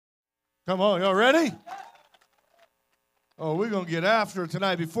Come on, y'all ready? Oh, we're going to get after it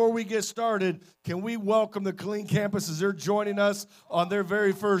tonight. Before we get started, can we welcome the Clean Campus as they're joining us on their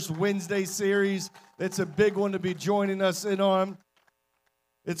very first Wednesday series? It's a big one to be joining us in on.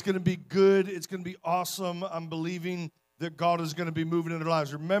 It's going to be good. It's going to be awesome. I'm believing that God is going to be moving in their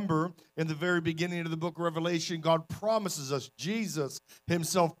lives. Remember, in the very beginning of the book of Revelation, God promises us, Jesus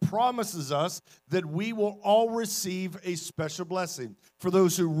himself promises us that we will all receive a special blessing. For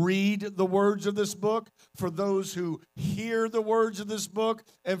those who read the words of this book, for those who hear the words of this book,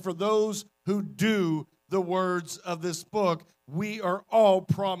 and for those who do the words of this book, we are all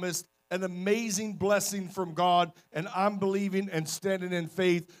promised an amazing blessing from God, and I'm believing and standing in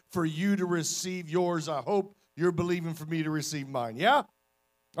faith for you to receive yours. I hope you're believing for me to receive mine, yeah? All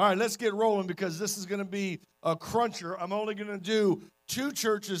right, let's get rolling because this is going to be a cruncher. I'm only going to do 2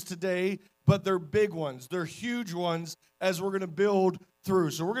 churches today, but they're big ones. They're huge ones as we're going to build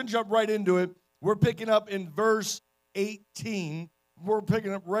through. So we're going to jump right into it. We're picking up in verse 18. We're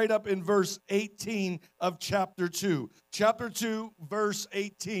picking up right up in verse 18 of chapter 2. Chapter 2, verse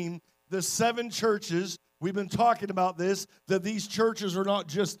 18, the 7 churches. We've been talking about this, that these churches are not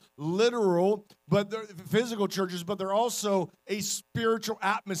just literal, but they're physical churches, but they're also a spiritual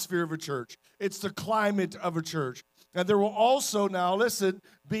atmosphere of a church. It's the climate of a church. And there will also now, listen,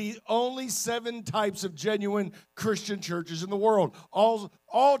 be only 7 types of genuine Christian churches in the world.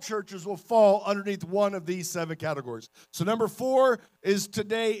 All churches will fall underneath one of these 7 categories. So number 4 is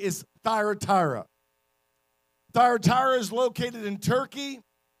Thyatira. Thyatira is located in Turkey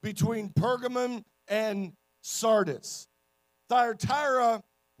between Pergamum and Sardis. Thyatira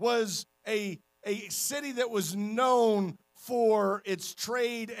was a city that was known for its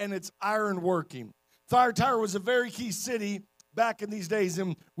trade and its ironworking. Thyatira was a very key city back in these days,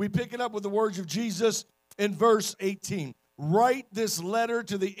 and we pick it up with the words of Jesus in verse 18. Write this letter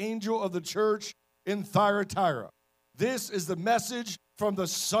to the angel of the church in Thyatira. This is the message from the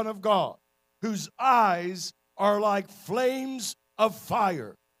Son of God, whose eyes are like flames of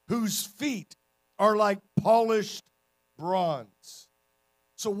fire, whose feet are like polished bronze.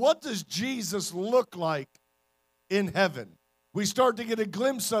 So what does Jesus look like in heaven? We start to get a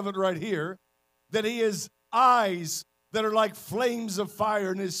glimpse of it right here, that he has eyes that are like flames of fire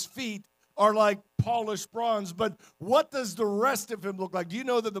and his feet are like polished bronze. But what does the rest of him look like? Do you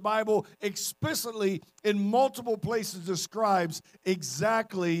know that the Bible explicitly in multiple places describes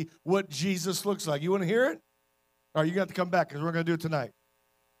exactly what Jesus looks like? You want to hear it? All right, you got to come back because we're going to do it tonight.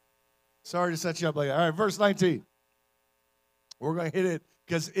 Sorry to set you up like that. All right, verse 19. We're going to hit it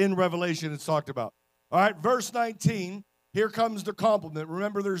because in Revelation it's talked about. All right, verse 19. Here comes the compliment.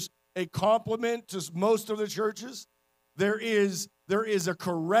 Remember, there's a compliment to most of the churches. There is a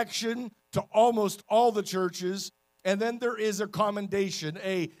correction to almost all the churches. And then there is a commendation.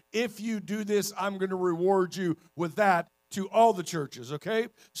 If you do this, I'm going to reward you with that to all the churches, okay?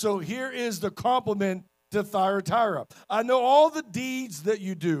 So here is the compliment to Thyatira. I know all the deeds that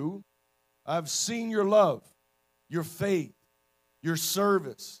you do. I've seen your love, your faith, your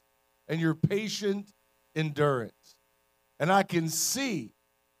service, and your patient endurance. And I can see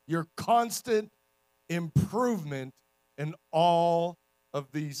your constant improvement in all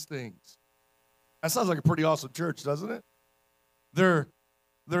of these things. That sounds like a pretty awesome church, doesn't it? They're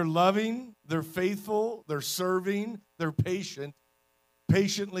loving, they're faithful, they're serving, they're patient,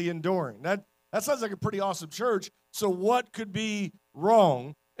 patiently enduring. That sounds like a pretty awesome church. So what could be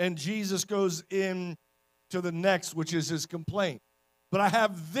wrong? And Jesus goes in to the next, which is his complaint. But I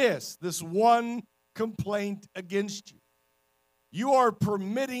have this one complaint against you. You are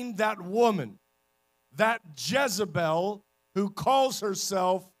permitting that woman, that Jezebel, who calls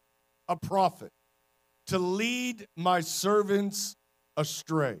herself a prophet, to lead my servants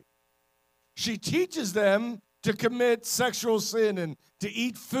astray. She teaches them to commit sexual sin and to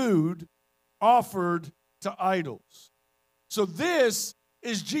eat food offered to idols. So this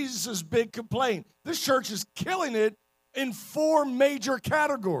is Jesus' big complaint. This church is killing it in 4 major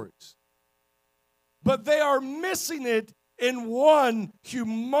categories. But they are missing it in one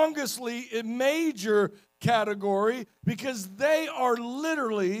humongously major category because they're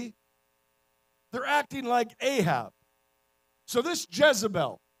acting like Ahab. So this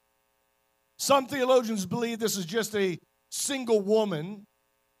Jezebel, some theologians believe this is just a single woman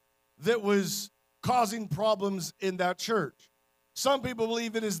that was causing problems in that church. Some people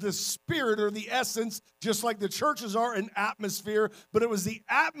believe it is the spirit or the essence, just like the churches are, an atmosphere, but it was the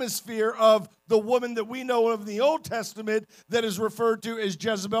atmosphere of the woman that we know of in the Old Testament that is referred to as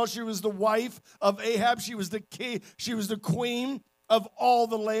Jezebel. She was the wife of Ahab. She was the king. She was the queen of all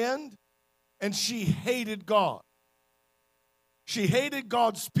the land, and she hated God. She hated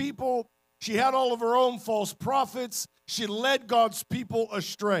God's people. She had all of her own false prophets. She led God's people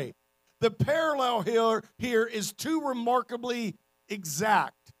astray. The parallel here is too remarkably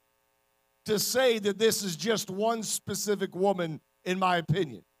exact to say that this is just one specific woman, in my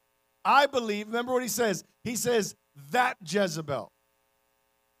opinion. I believe, remember what he says? He says, that Jezebel.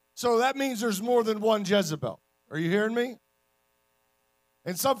 So that means there's more than one Jezebel. Are you hearing me?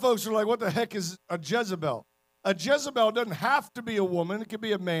 And some folks are like, what the heck is a Jezebel? A Jezebel doesn't have to be a woman. It could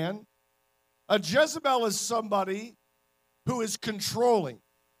be a man. A Jezebel is somebody who is controlling,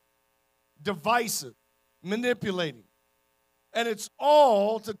 divisive, manipulating. And it's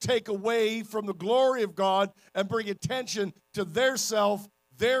all to take away from the glory of God and bring attention to their self,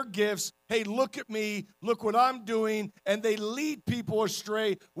 their gifts. Hey, look at me. Look what I'm doing. And they lead people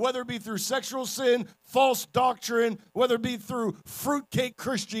astray, whether it be through sexual sin, false doctrine, whether it be through fruitcake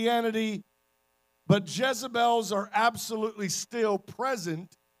Christianity. But Jezebels are absolutely still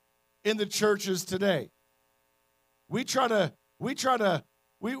present in the churches today. We try to,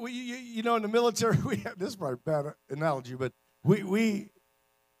 you know, in the military, this is probably a bad analogy, but we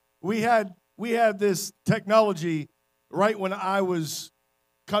had this technology right when I was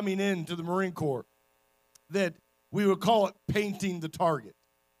coming into the Marine Corps that we would call it painting the target,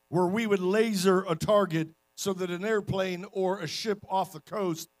 where we would laser a target so that an airplane or a ship off the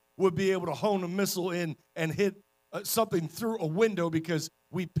coast would be able to hone a missile in and hit something through a window because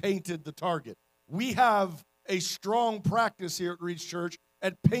we painted the target. We have a strong practice here at Reach Church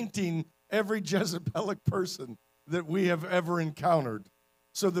at painting every Jezebelic person that we have ever encountered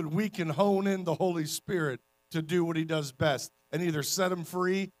so that we can hone in the Holy Spirit to do what he does best and either set them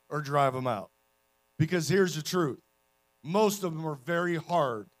free or drive them out. Because here's the truth. Most of them are very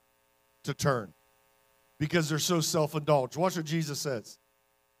hard to turn because they're so self-indulged. Watch what Jesus says.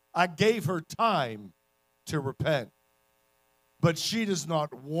 I gave her time to repent, but she does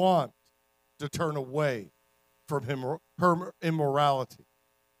not want to turn away from her immorality.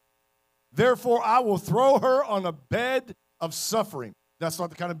 Therefore, I will throw her on a bed of suffering. That's not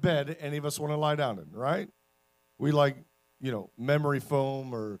the kind of bed any of us want to lie down in, right? We like, you know, memory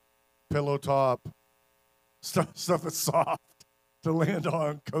foam or pillow top, stuff that's soft to land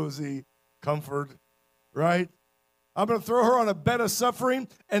on, cozy, comfort, right? I'm going to throw her on a bed of suffering,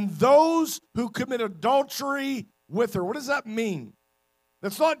 and those who commit adultery with her. What does that mean?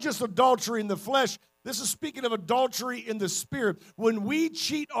 That's not just adultery in the flesh. This is speaking of adultery in the spirit. When we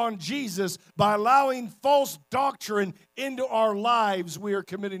cheat on Jesus by allowing false doctrine into our lives, we are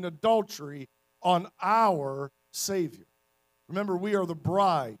committing adultery on our Savior. Remember, we are the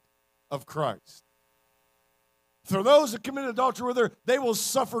bride of Christ. For those that commit adultery with her, they will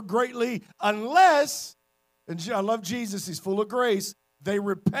suffer greatly unless, and I love Jesus, he's full of grace, they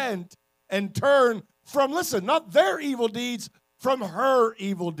repent and turn from, listen, not their evil deeds, from her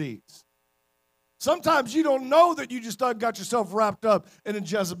evil deeds. Sometimes you don't know that you just got yourself wrapped up in a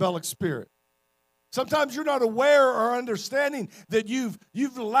Jezebelic spirit. Sometimes you're not aware or understanding that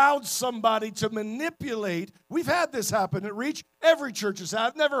you've allowed somebody to manipulate. We've had this happen at Reach. Every church has had.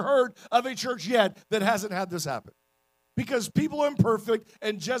 I've never heard of a church yet that hasn't had this happen. Because people are imperfect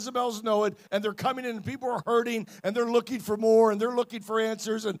and Jezebels know it, and they're coming in and people are hurting and they're looking for more and they're looking for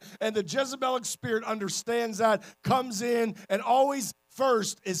answers. And the Jezebelic spirit understands that, comes in, and always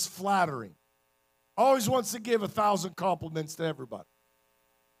first is flattering. Always wants to give 1,000 compliments to everybody.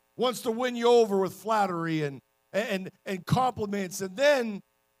 Wants to win you over with flattery and compliments. And then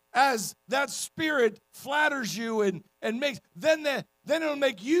as that spirit flatters you and makes, then it'll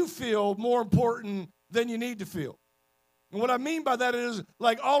make you feel more important than you need to feel. And what I mean by that is,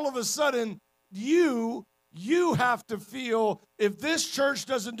 like, all of a sudden, you have to feel, if this church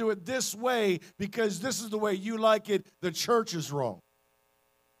doesn't do it this way because this is the way you like it, the church is wrong.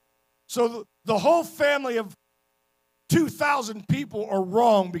 So the whole family of 2,000 people are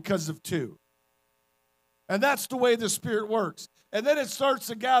wrong because of two. And that's the way the Spirit works. And then it starts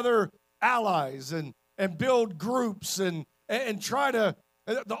to gather allies and build groups and try to,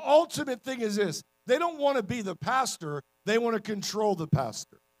 the ultimate thing is this. They don't want to be the pastor. They want to control the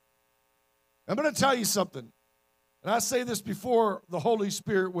pastor. I'm going to tell you something. And I say this before the Holy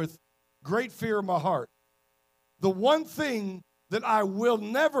Spirit with great fear in my heart. The one thing that I will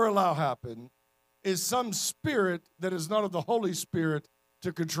never allow happen is some spirit that is not of the Holy Spirit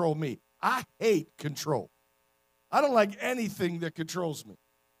to control me. I hate control. I don't like anything that controls me.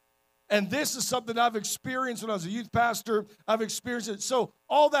 And this is something I've experienced when I was a youth pastor. I've experienced it. So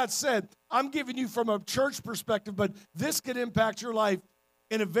all that said, I'm giving you from a church perspective, but this can impact your life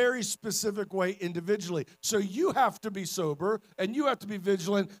in a very specific way individually. So you have to be sober and you have to be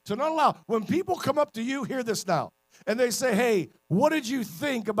vigilant to not allow. When people come up to you, hear this now. and they say, hey, what did you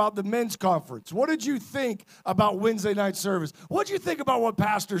think about the men's conference? What did you think about Wednesday night service? What did you think about what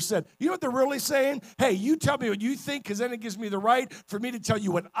pastor said? You know what they're really saying? Hey, you tell me what you think, because then it gives me the right for me to tell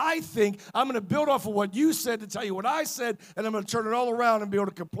you what I think. I'm going to build off of what you said to tell you what I said, and I'm going to turn it all around and be able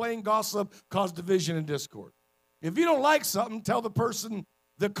to complain, gossip, cause division and discord. If you don't like something, tell the person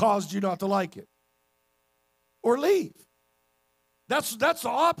that caused you not to like it. Or leave. That's the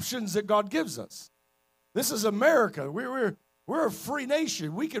options that God gives us. This is America. We're a free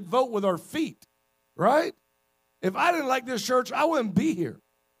nation. We can vote with our feet, right? If I didn't like this church, I wouldn't be here.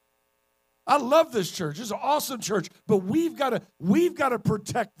 I love this church. It's an awesome church, but we've got to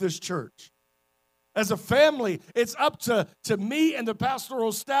protect this church. As a family, it's up to me and the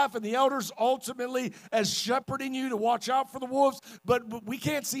pastoral staff and the elders ultimately as shepherding you to watch out for the wolves, but we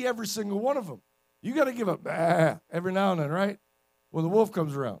can't see every single one of them. You got to give up every now and then, right? When the wolf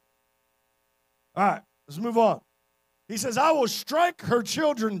comes around. All right, let's move on. He says, I will strike her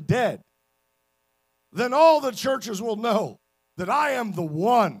children dead. Then all the churches will know that I am the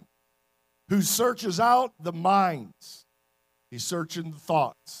one who searches out the minds. He's searching the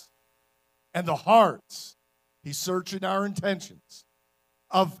thoughts and the hearts. He's searching our intentions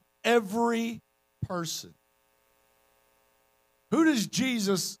of every person. Who does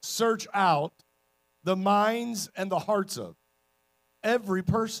Jesus search out the minds and the hearts of? Every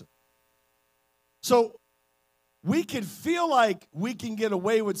person. So we can feel like we can get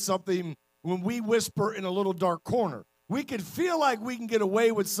away with something when we whisper in a little dark corner. We can feel like we can get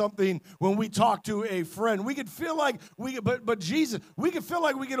away with something when we talk to a friend. We can feel like but Jesus, we can feel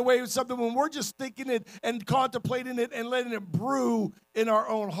like we get away with something when we're just thinking it and contemplating it and letting it brew in our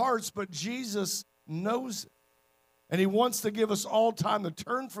own hearts. But Jesus knows it. And he wants to give us all time to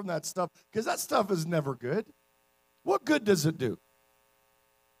turn from that stuff, because that stuff is never good. What good does it do?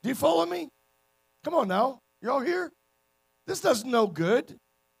 Do you follow me? Come on now. You all here? This does no good.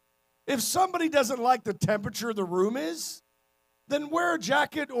 If somebody doesn't like the temperature the room is, then wear a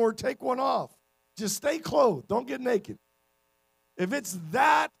jacket or take one off. Just stay clothed. Don't get naked. If it's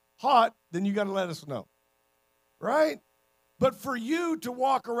that hot, then you got to let us know. Right? But for you to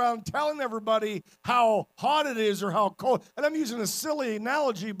walk around telling everybody how hot it is or how cold, and I'm using a silly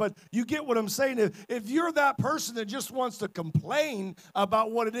analogy, but you get what I'm saying. If you're that person that just wants to complain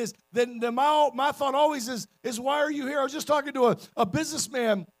about what it is, then my thought always is why are you here? I was just talking to a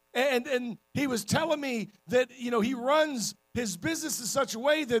businessman, and he was telling me that, he runs his business in such a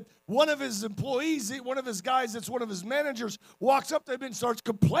way that one of his employees, one of his guys that's one of his managers, walks up to him and starts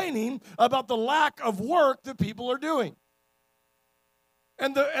complaining about the lack of work that people are doing.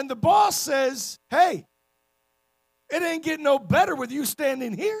 And the boss says, hey, it ain't getting no better with you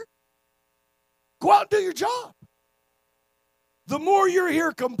standing here. Go out and do your job. The more you're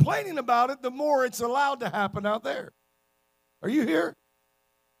here complaining about it, the more it's allowed to happen out there. Are you here?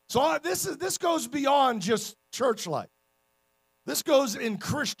 So this goes beyond just church life. This goes in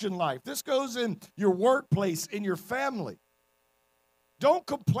Christian life. This goes in your workplace, in your family. Don't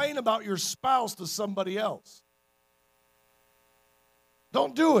complain about your spouse to somebody else.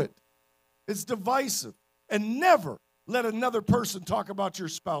 Don't do it. It's divisive. And never let another person talk about your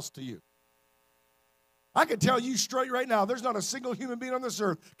spouse to you. I can tell you straight right now, there's not a single human being on this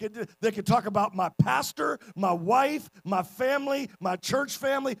earth that can talk about my pastor, my wife, my family, my church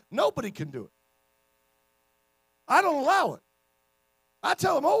family. Nobody can do it. I don't allow it. I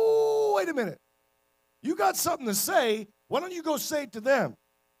tell them, oh, wait a minute. You got something to say. Why don't you go say it to them?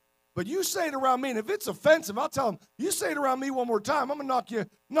 But you say it around me, and if it's offensive, I'll tell them, you say it around me one more time, I'm going to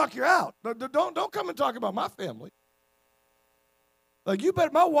knock you out. Don't come and talk about my family. Like, you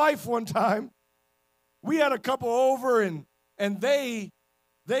bet my wife one time, we had a couple over, and they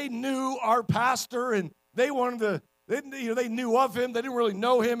knew our pastor, and they knew of him. They didn't really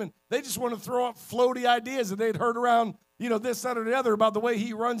know him, and they just wanted to throw out floaty ideas that they'd heard around, this, that, or the other about the way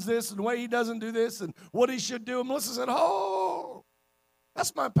he runs this and the way he doesn't do this and what he should do. And Melissa said, oh,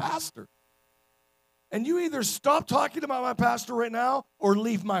 that's my pastor. And you either stop talking about my pastor right now or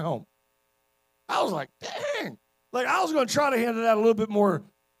leave my home. I was like, dang. Like, I was going to try to handle that with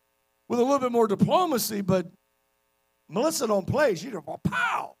a little bit more diplomacy, but Melissa don't play. She just,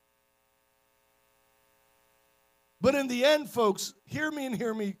 pow. But in the end, folks, hear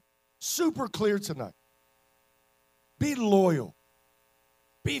me super clear tonight. Be loyal.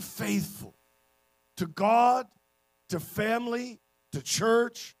 Be faithful to God, to family, to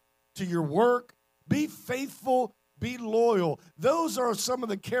church, to your work. Be faithful, be loyal. Those are some of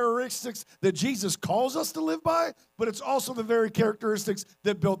the characteristics that Jesus calls us to live by, but it's also the very characteristics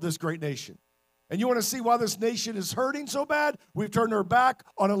that built this great nation. And you want to see why this nation is hurting so bad? We've turned our back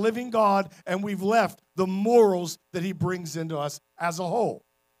on a living God, and we've left the morals that he brings into us as a whole.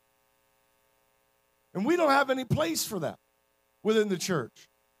 And we don't have any place for that within the church.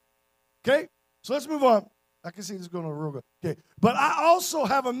 Okay? So let's move on. I can see this going on real good. Okay. But I also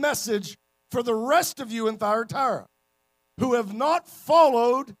have a message for the rest of you in Thyatira who have not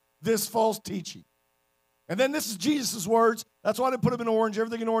followed this false teaching. And then this is Jesus' words. That's why I didn't put them in orange.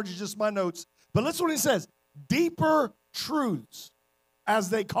 Everything in orange is just my notes. But listen what he says. Deeper truths, as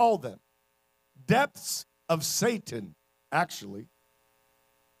they call them. Depths of Satan, actually.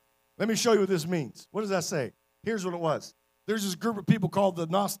 Let me show you what this means. What does that say? Here's what it was. There's this group of people called the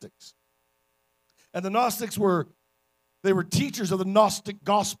Gnostics. And the Gnostics were teachers of the Gnostic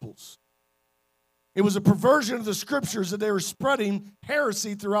Gospels. It was a perversion of the scriptures that they were spreading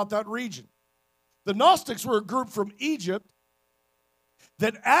heresy throughout that region. The Gnostics were a group from Egypt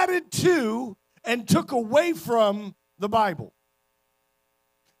that added to and took away from the Bible.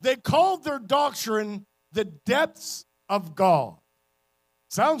 They called their doctrine the depths of God.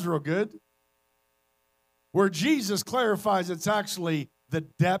 Sounds real good. Where Jesus clarifies it's actually the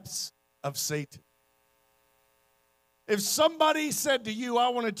depths of Satan. If somebody said to you, I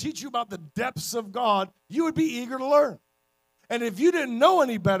want to teach you about the depths of God, you would be eager to learn. And if you didn't know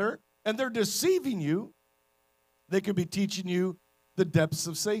any better and they're deceiving you, they could be teaching you the depths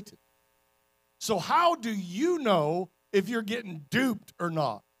of Satan. So how do you know if you're getting duped or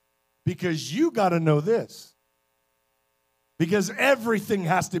not? Because you got to know this. Because everything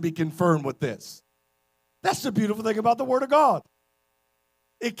has to be confirmed with this. That's the beautiful thing about the Word of God.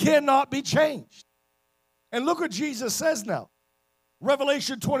 It cannot be changed. And look what Jesus says now.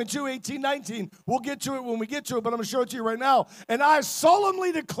 Revelation 22, 18, 19. We'll get to it when we get to it, but I'm going to show it to you right now. And I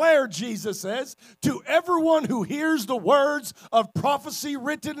solemnly declare, Jesus says, to everyone who hears the words of prophecy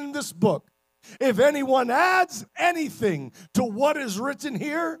written in this book, if anyone adds anything to what is written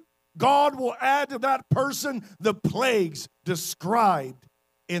here, God will add to that person the plagues described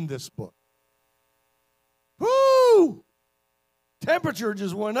in this book. Woo! Temperature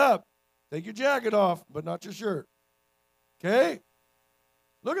just went up. Take your jacket off, but not your shirt. Okay?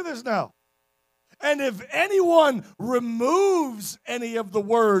 Look at this now. And if anyone removes any of the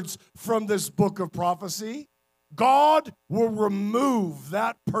words from this book of prophecy, God will remove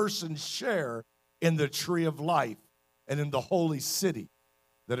that person's share in the tree of life and in the holy city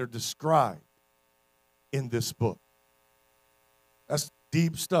that are described in this book. That's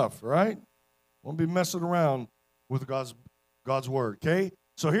deep stuff, right? Won't be messing around with God's word, okay?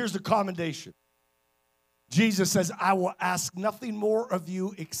 So here's the commendation. Jesus says, I will ask nothing more of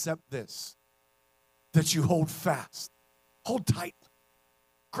you except this, that you hold fast, hold tight,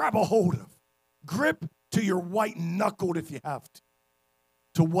 grab a hold of, grip to your white knuckled if you have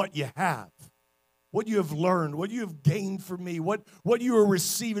to what you have, what you have learned, what you have gained from me, what you are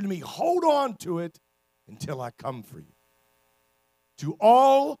receiving from me. Hold on to it until I come for you. To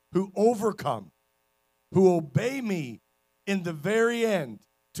all who overcome, who obey me in the very end,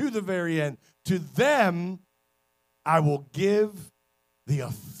 to the very end, to them I will give the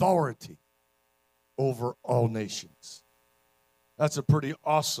authority over all nations. That's a pretty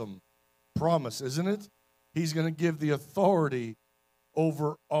awesome promise, isn't it? He's going to give the authority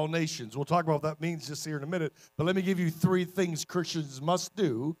over all nations. We'll talk about what that means just here in a minute, but let me give you 3 things Christians must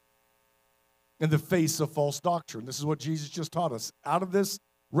do in the face of false doctrine. This is what Jesus just taught us. Out of this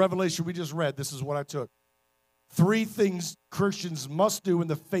revelation we just read, this is what I took. 3 things Christians must do in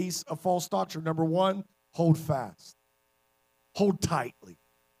the face of false doctrine. Number 1, hold fast. Hold tightly.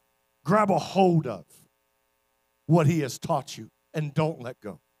 Grab a hold of what he has taught you and don't let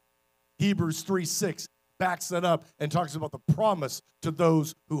go. Hebrews 3:6 backs that up and talks about the promise to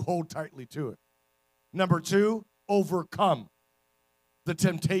those who hold tightly to it. Number 2, overcome the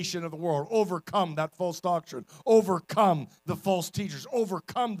temptation of the world. Overcome that false doctrine. Overcome the false teachers.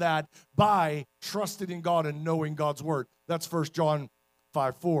 Overcome that by trusting in God and knowing God's word. That's 1 John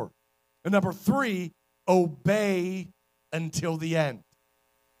 5:4. And number 3, obey until the end.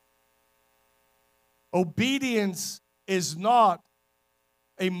 Obedience is not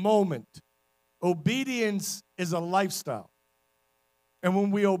a moment. Obedience is a lifestyle. And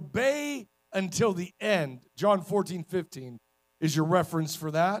when we obey until the end, John 14:15 is your reference for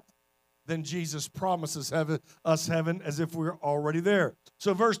that, then Jesus promises us heaven as if we're already there.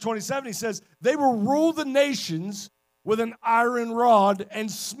 So verse 27, he says, they will rule the nations with an iron rod and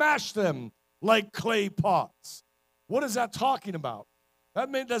smash them like clay pots. What is that talking about?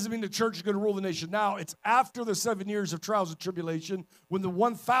 That doesn't mean the church is going to rule the nation now. It's after the 7 years of trials and tribulation, when the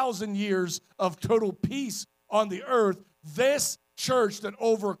 1,000 years of total peace on the earth, this church that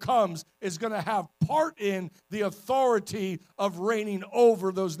overcomes is going to have part in the authority of reigning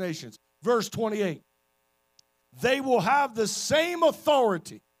over those nations. Verse 28. They will have the same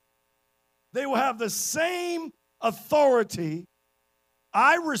authority. They will have the same authority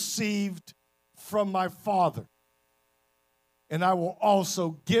I received from my Father. And I will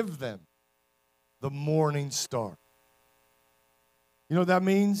also give them the morning star. You know what that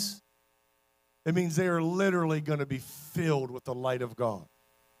means? It means they are literally going to be filled with the light of God.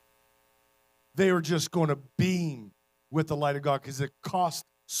 They are just going to beam with the light of God because it costs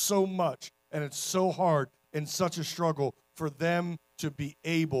so much and it's so hard and such a struggle for them to be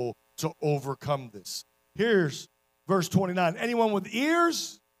able to overcome this. Here's verse 29. Anyone with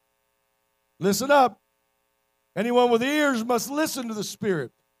ears, listen up. Anyone with ears must listen to the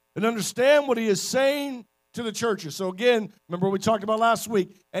Spirit and understand what he is saying to the churches. So again, remember what we talked about last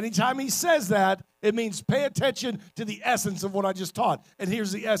week. Anytime he says that, it means pay attention to the essence of what I just taught. And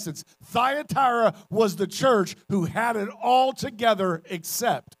here's the essence. Thyatira was the church who had it all together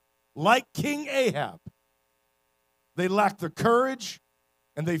except, like King Ahab, they lacked the courage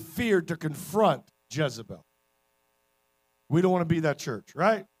and they feared to confront Jezebel. We don't want to be that church,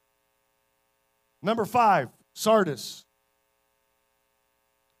 right? Number 5, Sardis.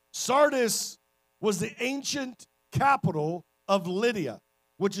 Sardis was the ancient capital of Lydia,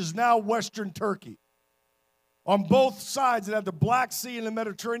 which is now Western Turkey. On both sides, it had the Black Sea and the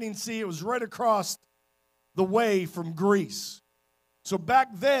Mediterranean Sea. It was right across the way from Greece. So back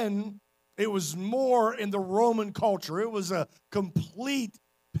then, it was more in the Roman culture. It was a complete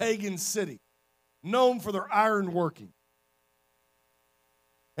pagan city, known for their ironworking.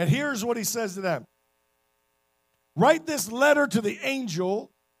 And here's what he says to them. Write this letter to the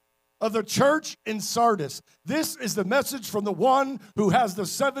angel of the church in Sardis. This is the message from the one who has the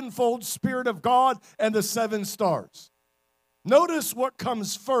sevenfold Spirit of God and the 7 stars. Notice what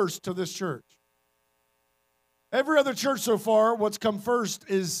comes first to this church. Every other church so far, what's come first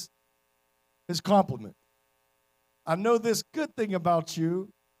is his compliment. I know this good thing about you,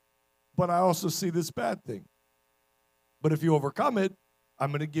 but I also see this bad thing. But if you overcome it,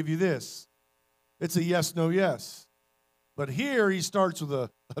 I'm going to give you this. It's a yes, no, yes. But here he starts with a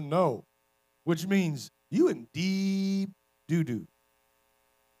no, which means you in deep doo-doo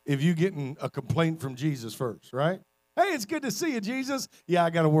if you getting a complaint from Jesus first, right? Hey, it's good to see you, Jesus. Yeah, I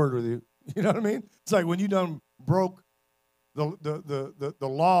got a word with you. You know what I mean? It's like when you done broke the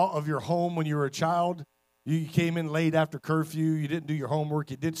law of your home when you were a child. You came in late after curfew. You didn't do your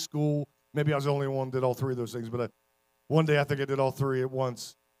homework. You did school. Maybe I was the only one that did all 3 of those things, but one day I think I did all 3 at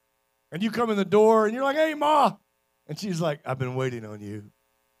once. And you come in the door, and you're like, hey, Ma. And she's like, I've been waiting on you.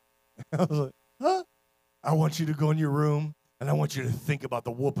 I was like, huh? I want you to go in your room, and I want you to think about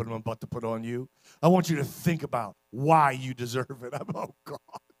the whooping I'm about to put on you. I want you to think about why you deserve it. I'm, oh, God.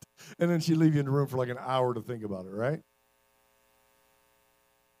 And then she'd leave you in the room for like an hour to think about it, right?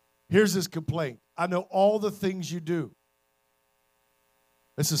 Here's his complaint. I know all the things you do.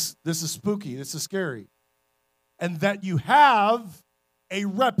 This is spooky. This is scary. And that you have a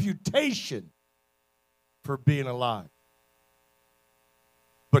reputation for being alive.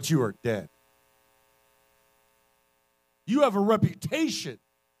 But you are dead. You have a reputation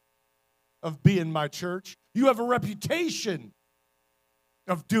of being my church. You have a reputation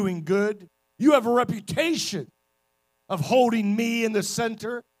of doing good. You have a reputation of holding me in the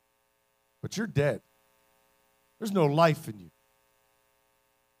center. But you're dead. There's no life in you.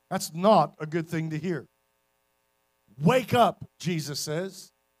 That's not a good thing to hear. Wake up, Jesus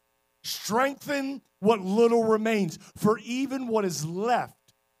says. Strengthen what little remains, for even what is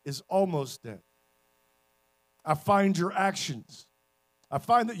left is almost dead. I find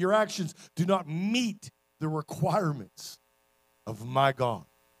that your actions do not meet the requirements of my God.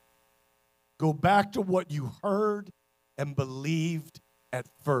 Go back to what you heard and believed at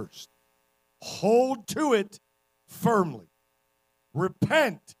first. Hold to it firmly.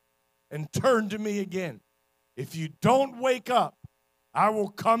 Repent and turn to me again. If you don't wake up, I will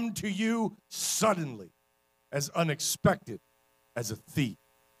come to you suddenly, as unexpected as a thief.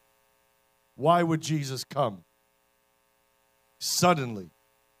 Why would Jesus come? Suddenly,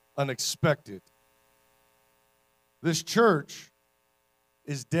 unexpected. This church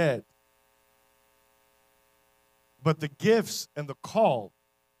is dead. But the gifts and the call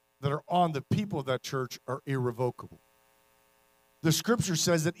that are on the people of that church are irrevocable. The scripture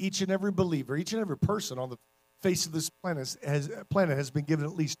says that each and every believer, each and every person on the face of this planet has been given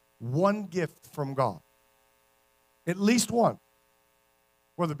at least one gift from God. At least one.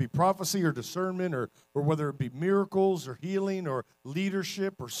 whether it be prophecy or discernment or whether it be miracles or healing or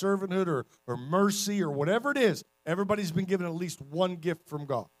leadership or servanthood or mercy or whatever it is. Everybody's been given at least one gift from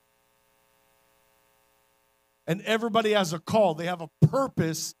God. And everybody has a call. They have a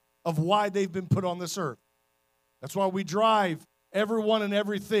purpose of why they've been put on this earth. That's why we drive everyone and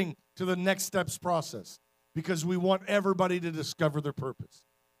everything to the next steps process, because we want everybody to discover their purpose.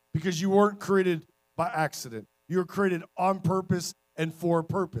 Because you weren't created by accident. You were created on purpose and for a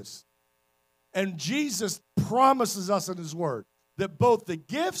purpose. And Jesus promises us in his word that both the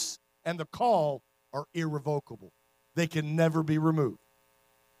gifts and the call are irrevocable. They can never be removed.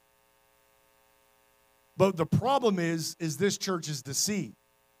 But the problem is this church is deceived.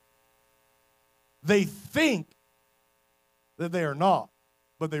 They think that they are not,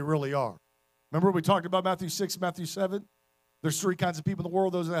 but they really are. Remember what we talked about Matthew 6, Matthew 7? There's three kinds of people in the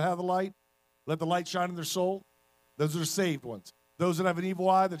world: those that have the light, let the light shine in their soul. Those are saved ones. Those that have an evil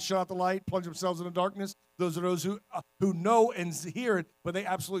eye that shut out the light, plunge themselves into darkness. Those are those who know and hear it, but they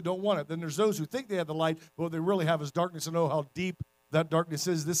absolutely don't want it. Then there's those who think they have the light, but what they really have is darkness and know how deep that darkness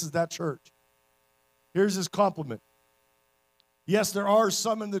is. This is that church. Here's his compliment. Yes, there are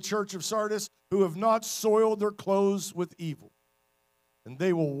some in the church of Sardis who have not soiled their clothes with evil, and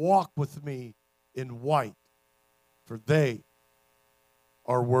they will walk with me in white, for they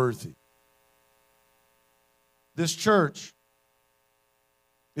are worthy. This church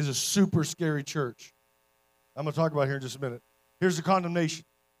is a super scary church. I'm going to talk about it here in just a minute. Here's the condemnation.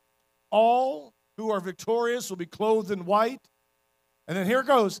 All who are victorious will be clothed in white. And then here it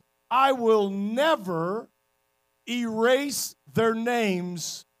goes. I will never erase their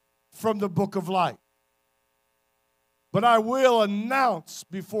names from the book of life, but I will announce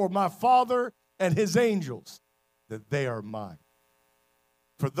before my Father and his angels that they are mine.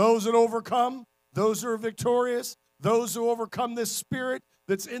 For those that overcome, those who are victorious, those who overcome this spirit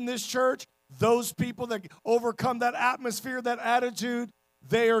that's in this church, those people that overcome that atmosphere, that attitude,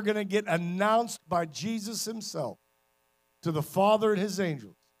 they are going to get announced by Jesus himself to the Father and his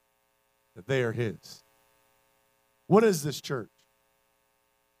angels that they are his. What is this church?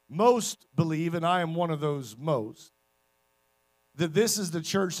 Most believe, and I am one of those most, that this is the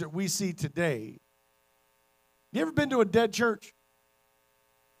church that we see today. You ever been to a dead church?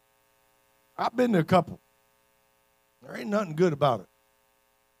 I've been to a couple. There ain't nothing good about it.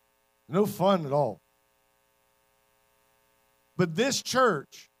 No fun at all. But this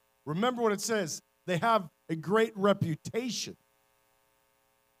church, remember what it says, they have a great reputation.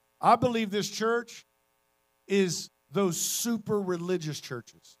 I believe this church is those super religious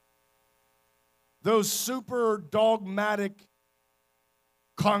churches. Those super dogmatic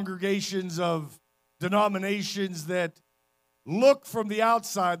congregations of denominations that look from the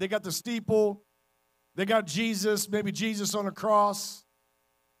outside. They got the steeple. They got Jesus, maybe Jesus on a cross.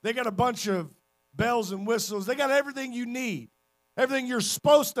 They got a bunch of bells and whistles. They got everything you need, everything you're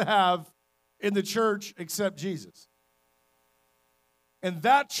supposed to have in the church except Jesus. And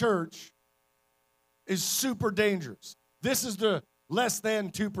that church is super dangerous. This is the less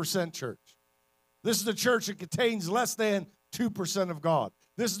than 2% church. This is the church that contains less than 2% of God.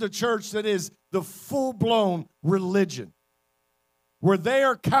 This is the church that is the full-blown religion, where they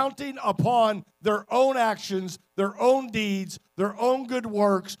are counting upon their own actions, their own deeds, their own good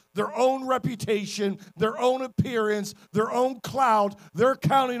works, their own reputation, their own appearance, their own clout. They're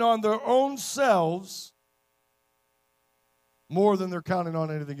counting on their own selves more than they're counting on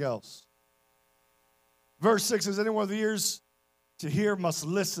anything else. Verse 6 says, anyone with ears to hear must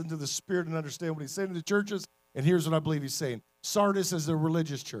listen to the Spirit and understand what he's saying to the churches. And here's what I believe he's saying. Sardis is a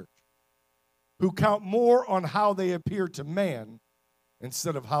religious church who count more on how they appear to man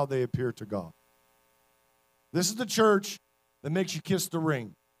instead of how they appear to God. This is the church that makes you kiss the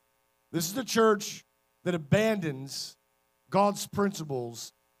ring. This is the church that abandons God's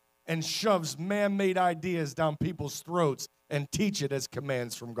principles and shoves man-made ideas down people's throats and teach it as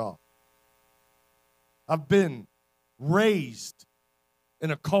commands from God. I've been raised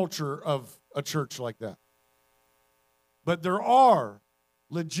in a culture of a church like that. But there are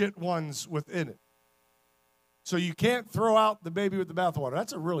legit ones within it. So you can't throw out the baby with the bathwater.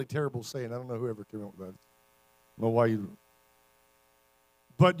 That's a really terrible saying. I don't know whoever came up with that. I don't know why you.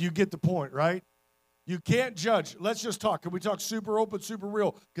 But you get the point, right? You can't judge. Let's just talk. Can we talk super open, super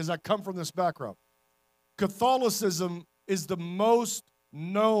real? Because I come from this background. Catholicism is the most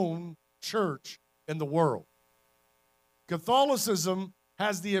known church in the world. Catholicism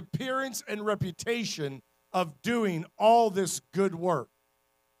has the appearance and reputation of doing all this good work.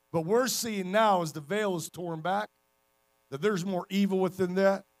 But we're seeing now, as the veil is torn back, that there's more evil within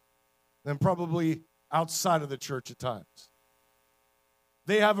that than probably outside of the church at times.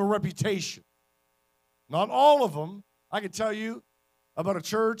 they have a reputation. Not all of them. I can tell you about a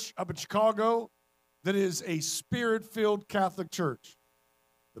church up in Chicago that is a spirit-filled Catholic church.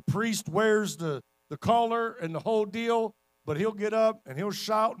 The priest wears the collar and the whole deal, but he'll get up and he'll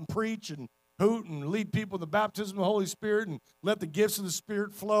shout and preach and hoot and lead people in the baptism of the Holy Spirit and let the gifts of the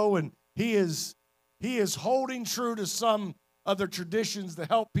Spirit flow. And he is holding true to some other traditions that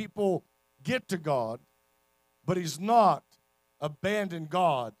help people get to God, but he's not abandoned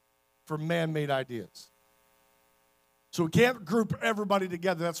God for man-made ideas. So we can't group everybody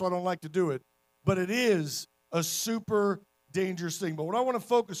together. That's why I don't like to do it. But it is a super dangerous thing. But what I want to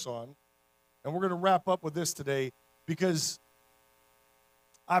focus on, and we're going to wrap up with this today, because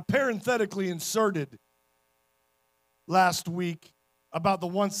I parenthetically inserted last week about the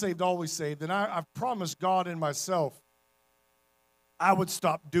once saved, always saved. And I've promised God and myself I would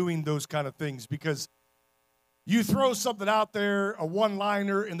stop doing those kind of things, because you throw something out there, a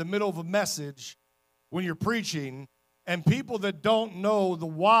one-liner in the middle of a message when you're preaching, and people that don't know the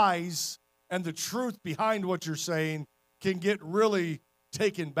whys and the truth behind what you're saying can get really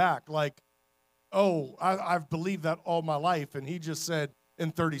taken back. Like, oh, I've believed that all my life, and he just said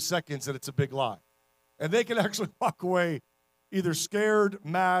in 30 seconds that it's a big lie. And they can actually walk away either scared,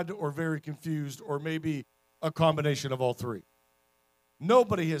 mad, or very confused, or maybe a combination of all three.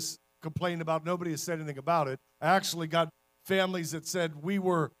 Nobody has complained about it. Nobody has said anything about it. I actually got families that said we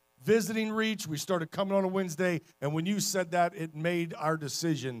were visiting Reach. We started coming on a Wednesday, and when you said that, it made our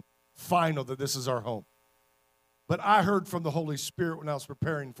decision final that this is our home. But I heard from the Holy Spirit when I was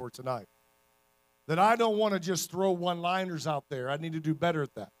preparing for tonight that I don't want to just throw one-liners out there. I need to do better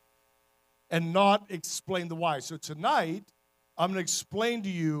at that and not explain the why. So tonight, I'm going to explain to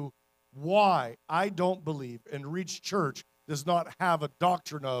you why I don't believe, and Reach Church does not have a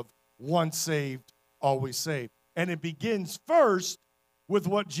doctrine of once saved, always saved. And it begins first with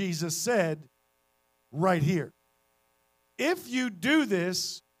what Jesus said right here. If you do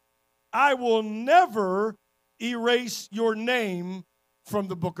this, I will never erase your name from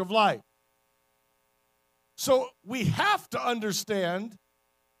the book of life. So we have to understand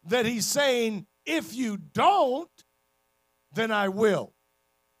that he's saying, if you don't, then I will.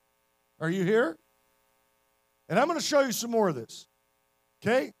 Are you here? And I'm going to show you some more of this.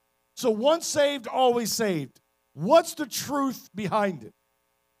 Okay? So once saved, always saved. What's the truth behind it?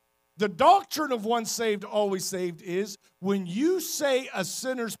 The doctrine of once saved, always saved is when you say a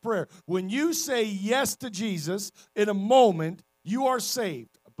sinner's prayer, when you say yes to Jesus in a moment, you are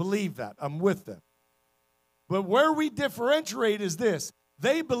saved. Believe that. I'm with them. But where we differentiate is this.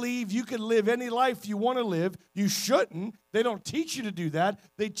 They believe you can live any life you want to live. You shouldn't. They don't teach you to do that.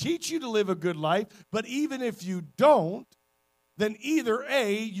 They teach you to live a good life. But even if you don't, then either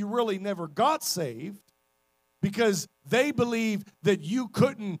A, you really never got saved, because they believe that you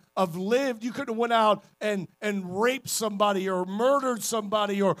couldn't have lived, you couldn't have went out and raped somebody or murdered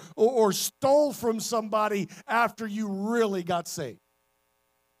somebody or stole from somebody after you really got saved.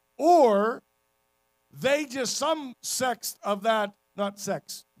 Or they just, some sects of that, not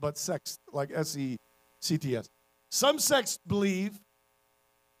sex, but sex, like S-E-C-T-S. Some sects believe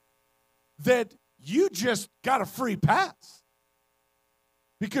that you just got a free pass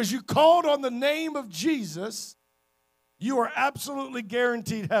because you called on the name of Jesus. You are absolutely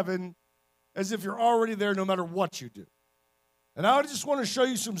guaranteed heaven, as if you're already there no matter what you do. And I just want to show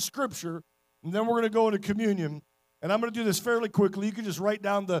you some scripture, and then we're going to go into communion. And I'm going to do this fairly quickly. You can just write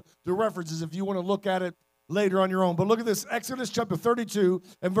down the references if you want to look at it later on your own. But look at this, Exodus chapter 32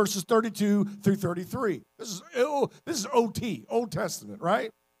 and verses 32 through 33. This is OT, Old Testament,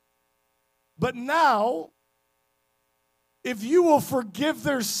 right? But now, if you will forgive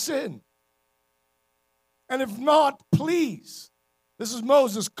their sin, and if not, please, this is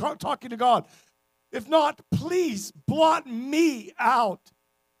Moses talking to God, if not, please blot me out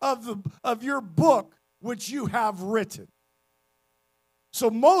of your book which you have written. So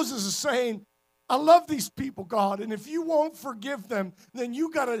Moses is saying, I love these people, God, and if you won't forgive them, then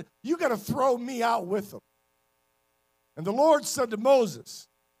you gotta throw me out with them. And the Lord said to Moses,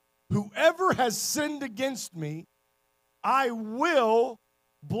 whoever has sinned against me, I will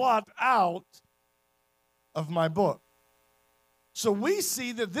blot out of my book. So we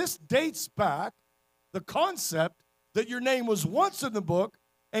see that this dates back, the concept that your name was once in the book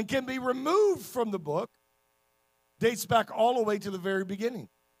and can be removed from the book, dates back all the way to the very beginning.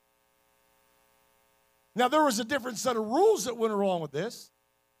 Now, there was a different set of rules that went along with this,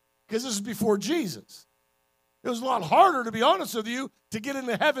 because this is before Jesus. It was a lot harder, to be honest with you, to get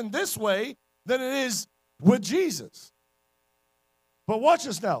into heaven this way than it is with Jesus. But watch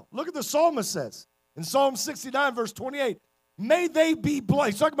this now. Look at the psalmist says in Psalm 69, verse 28, May they be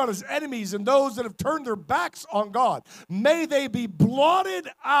blotted. He's talking about his enemies and those that have turned their backs on God. May they be blotted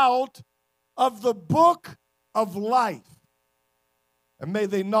out of the book of life. And may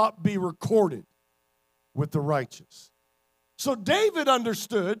they not be recorded with the righteous. So David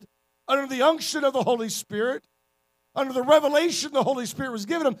understood, under the unction of the Holy Spirit, under the revelation the Holy Spirit was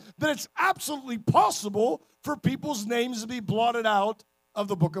giving him, that it's absolutely possible for people's names to be blotted out of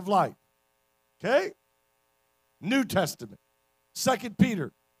the book of life. Okay? New Testament. 2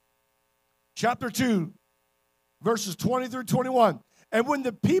 Peter chapter 2, verses 20 through 21. And when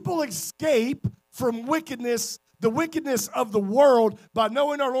the people escape from wickedness, the wickedness of the world, by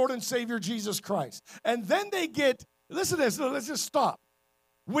knowing our Lord and Savior Jesus Christ. And then they get, listen to this, let's just stop.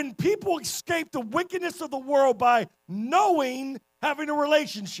 When people escape the wickedness of the world by knowing, having a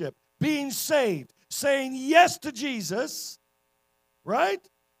relationship, being saved, saying yes to Jesus, right?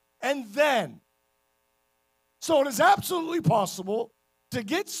 And then, so it is absolutely possible to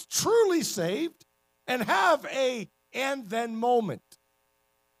get truly saved and have a and then moment.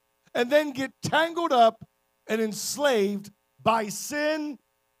 And then get tangled up and enslaved by sin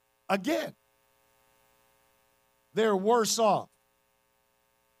again. They're worse off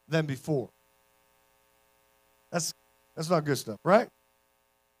than before. That's not good stuff, right?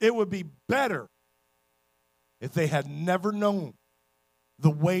 It would be better if they had never known the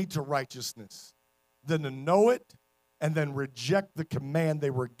way to righteousness than to know it and then reject the command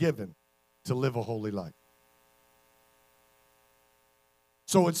they were given to live a holy life.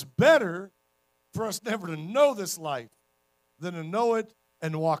 So it's better for us never to know this life than to know it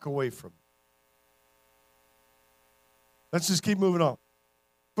and walk away from it. Let's just keep moving on.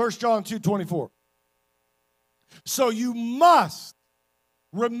 1 John 2:24. So you must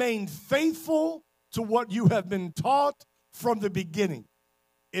remain faithful to what you have been taught from the beginning.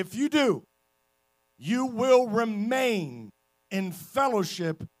 If you do, you will remain in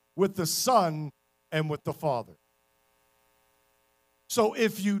fellowship with the Son and with the Father. So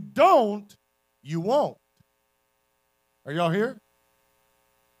if you don't, you won't. Are y'all here?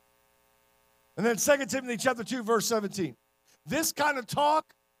 And then 2 Timothy chapter 2, verse 17. This kind of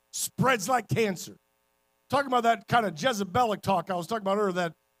talk spreads like cancer. Talking about that kind of Jezebelic talk I was talking about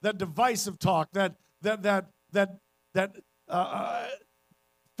earlier, that divisive talk, that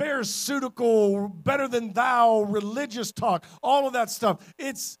pharisaical, better than thou, religious talk, all of that stuff.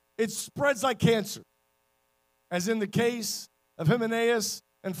 It spreads like cancer, as in the case of Hymenaeus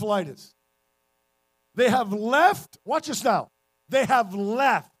and Philetus. They have left, watch this now, they have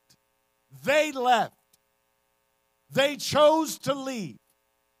left. They left. They chose to leave.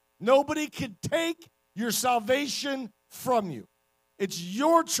 Nobody can take your salvation from you. It's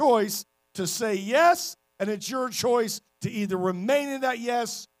your choice to say yes, and it's your choice to either remain in that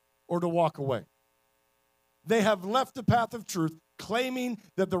yes or to walk away. They have left the path of truth, claiming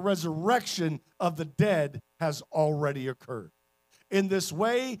that the resurrection of the dead has already occurred. In this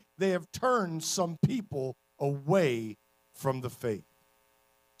way, they have turned some people away from the faith.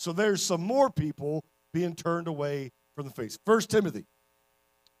 So there's some more people being turned away from the faith. 1 Timothy.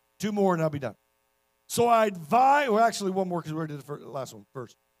 2 more and I'll be done. So I advise, well, actually one more because we already did the last one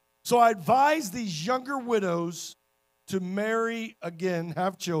first. So I advise these younger widows to marry again,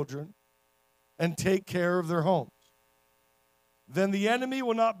 have children, and take care of their homes. Then the enemy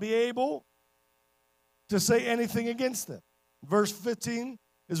will not be able to say anything against them. Verse 15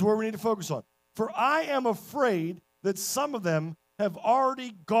 is where we need to focus on. For I am afraid that some of them have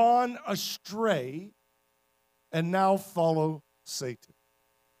already gone astray and now follow Satan.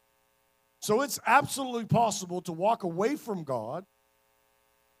 So it's absolutely possible to walk away from God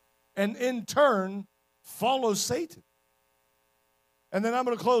and in turn follow Satan. And then I'm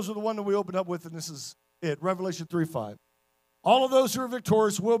going to close with the one that we opened up with, and this is it, Revelation 3:5. All of those who are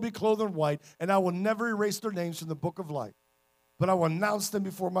victorious will be clothed in white, and I will never erase their names from the book of life, but I will announce them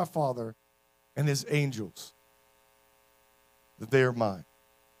before my Father and his angels that they are mine.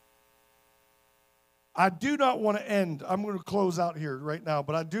 I do not want to end, I'm going to close out here right now,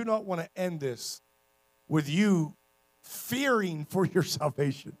 but I do not want to end this with you fearing for your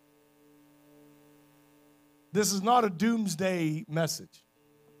salvation. This is not a doomsday message.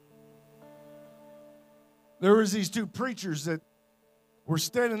 There was these two preachers that were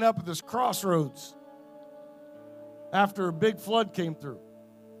standing up at this crossroads after a big flood came through.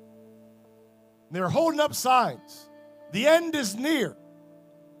 They were holding up signs. The end is near.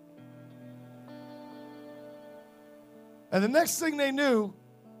 And the next thing they knew,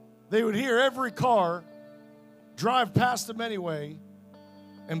 they would hear every car drive past them anyway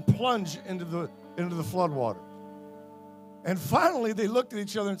and plunge into the floodwater. And finally, they looked at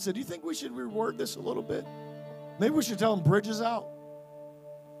each other and said, do you think we should reword this a little bit? Maybe we should tell them bridge is out.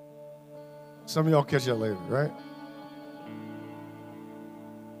 Some of y'all catch that later, right?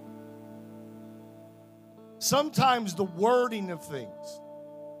 Sometimes the wording of things.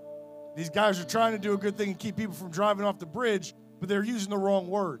 These guys are trying to do a good thing and keep people from driving off the bridge, but they're using the wrong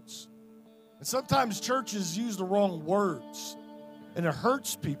words. And sometimes churches use the wrong words, and it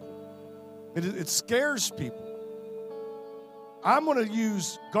hurts people. It scares people. I'm going to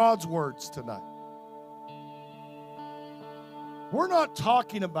use God's words tonight. We're not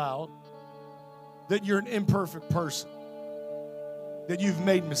talking about that you're an imperfect person, that you've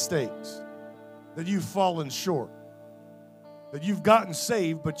made mistakes, that you've fallen short, that you've gotten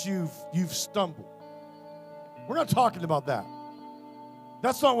saved, but you've stumbled. We're not talking about that.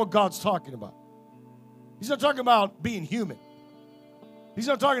 That's not what God's talking about. He's not talking about being human. He's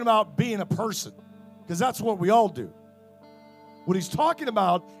not talking about being a person, because that's what we all do. What he's talking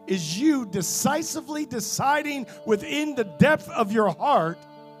about is you decisively deciding within the depth of your heart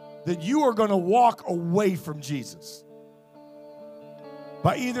that you are going to walk away from Jesus.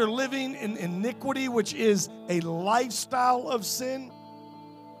 By either living in iniquity, which is a lifestyle of sin,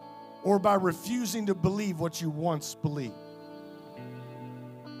 or by refusing to believe what you once believed.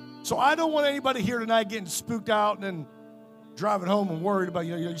 So I don't want anybody here tonight getting spooked out and then driving home and worried about,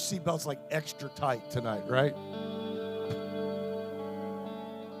 your seatbelt's like extra tight tonight, right?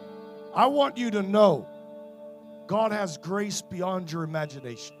 I want you to know God has grace beyond your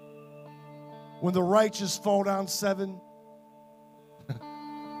imagination. When the righteous fall down 7,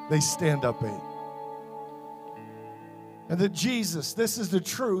 they stand up 8. And that Jesus, this is the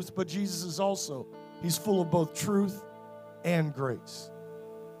truth, but Jesus is also, he's full of both truth and grace.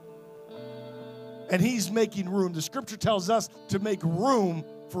 And he's making room. The scripture tells us to make room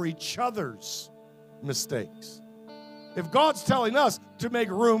for each other's mistakes. If God's telling us to make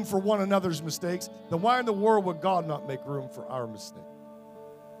room for one another's mistakes, then why in the world would God not make room for our mistakes?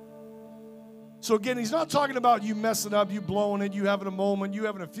 So again, he's not talking about you messing up, you blowing it, you having a moment, you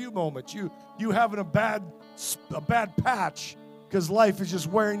having a few moments, you having a bad patch because life is just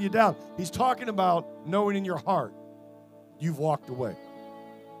wearing you down. He's talking about knowing in your heart you've walked away.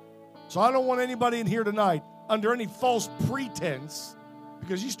 So I don't want anybody in here tonight under any false pretense,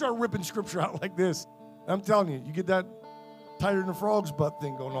 because you start ripping scripture out like this, I'm telling you, you get that tighter than a frog's butt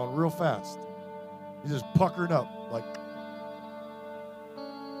thing going on real fast. You're just puckering up like.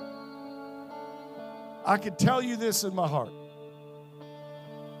 I can tell you this in my heart.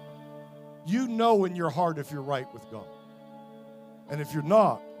 You know in your heart if you're right with God. And if you're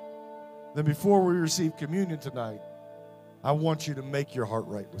not, then before we receive communion tonight, I want you to make your heart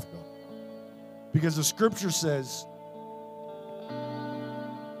right with God. Because the scripture says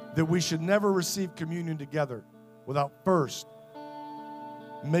that we should never receive communion together without first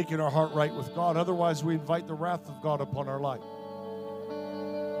making our heart right with God. Otherwise, we invite the wrath of God upon our life.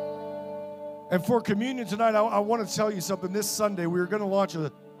 And for communion tonight, I want to tell you something. This Sunday, we're going to launch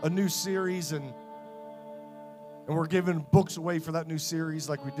a new series, and we're giving books away for that new series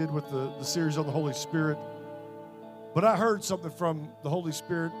like we did with the series on the Holy Spirit. But I heard something from the Holy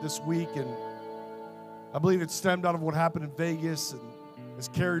Spirit this week, and I believe it stemmed out of what happened in Vegas and is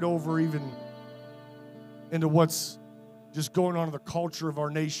carried over even into what's just going on in the culture of our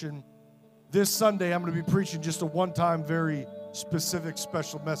nation. This Sunday, I'm going to be preaching just a one-time, very specific,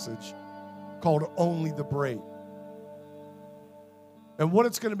 special message called Only the Brave. And what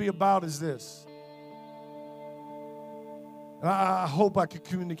it's going to be about is this. And I hope I can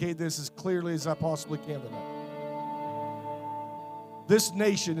communicate this as clearly as I possibly can tonight. This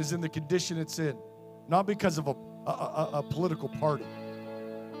nation is in the condition it's in, not because of a political party,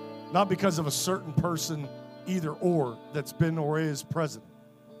 not because of a certain person, either or, that's been or is president.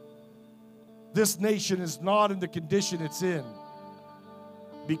 This nation is not in the condition it's in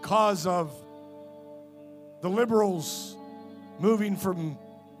because of the liberals moving from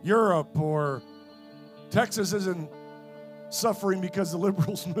Europe, or Texas isn't suffering because the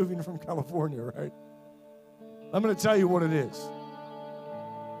liberals moving from California, right? I'm going to tell you what it is.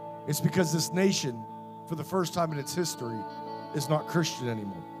 It's because this nation, for the first time in its history, is not Christian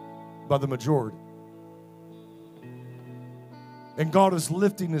anymore by the majority. And God is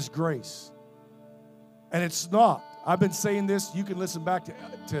lifting His grace. And it's not. I've been saying this. You can listen back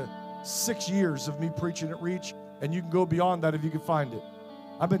to 6 years of me preaching at Reach, and you can go beyond that if you can find it.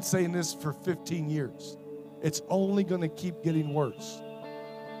 I've been saying this for 15 years. It's only going to keep getting worse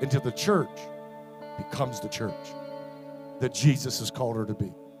until the church becomes the church that Jesus has called her to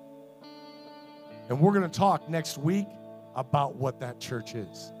be. And we're going to talk next week about what that church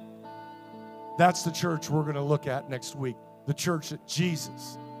is. That's the church we're going to look at next week. The church that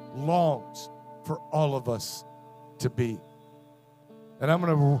Jesus longs for all of us to be. And I'm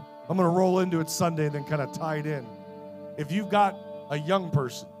gonna roll into it Sunday and then kind of tie it in. If you've got a young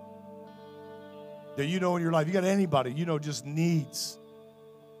person that you know in your life, you got anybody you know just needs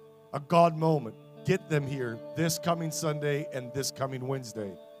a God moment, get them here this coming Sunday and this coming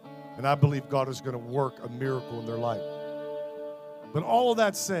Wednesday. And I believe God is going to work a miracle in their life. But all of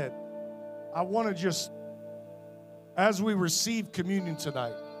that said, I want to just, as we receive communion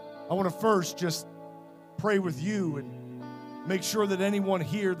tonight, I want to first just pray with you and make sure that anyone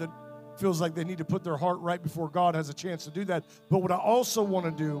here that feels like they need to put their heart right before God has a chance to do that. But what I also want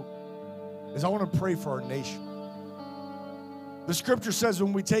to do is I want to pray for our nation. The scripture says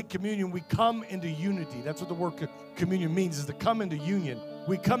when we take communion, we come into unity. That's what the word communion means, is to come into union.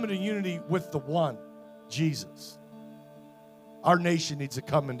 We come into unity with the one, Jesus. Our nation needs to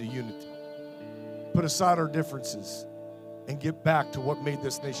come into unity. Put aside our differences and get back to what made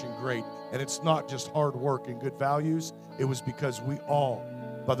this nation great. And it's not just hard work and good values. It was because we all,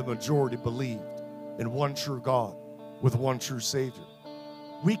 by the majority, believed in one true God with one true Savior.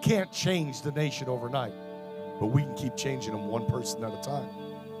 We can't change the nation overnight, but we can keep changing them one person at a time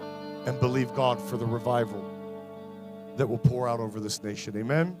and believe God for the revival that will pour out over this nation.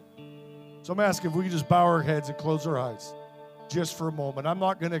 Amen? So I'm asking if we can just bow our heads and close our eyes just for a moment. I'm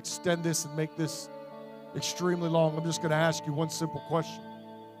not going to extend this and make this extremely long. I'm just going to ask you one simple question.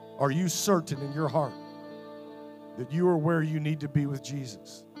 Are you certain in your heart that you are where you need to be with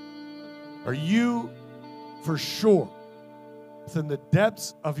Jesus? Are you for sure within the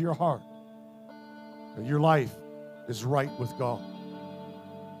depths of your heart that your life is right with God?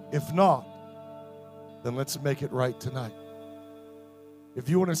 If not, then let's make it right tonight. If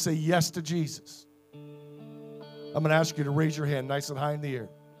you want to say yes to Jesus, I'm going to ask you to raise your hand nice and high in the air.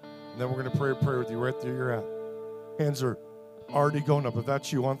 And then we're going to pray a prayer with you right there you're at. Hands are already going up. If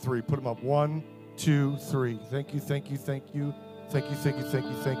that's you, on three, put them up. 1, 2, 3. Thank you, thank you, thank you. Thank you, thank you, thank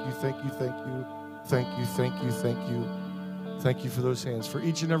you, thank you, thank you, thank you. Thank you, thank you, thank you. Thank you for those hands. For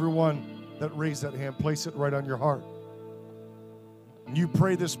each and every one that raised that hand, place it right on your heart. And you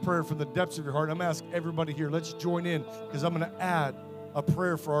pray this prayer from the depths of your heart. I'm going to ask everybody here, let's join in, because I'm going to add a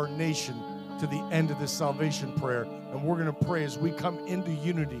prayer for our nation to the end of this salvation prayer. And we're going to pray as we come into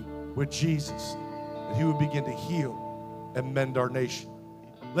unity with Jesus, that he would begin to heal and mend our nation.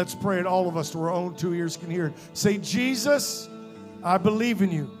 Let's pray it, all of us, to our own 2 ears can hear it. Say, Jesus, I believe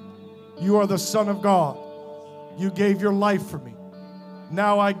in you. You are the Son of God. You gave your life for me.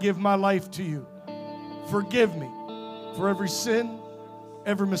 Now I give my life to you. Forgive me for every sin,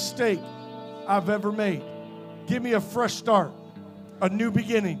 every mistake I've ever made. Give me a fresh start, a new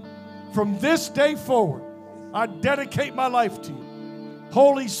beginning. From this day forward, I dedicate my life to you.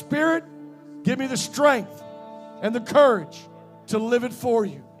 Holy Spirit, give me the strength and the courage to live it for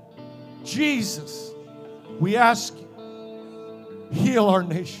you. Jesus, we ask you, heal our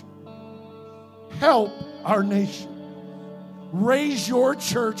nation. Help our nation. Raise your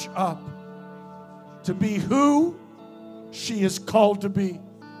church up to be who she is called to be.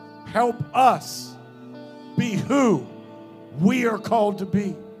 Help us be who we are called to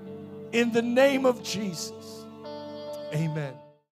be. In the name of Jesus, amen.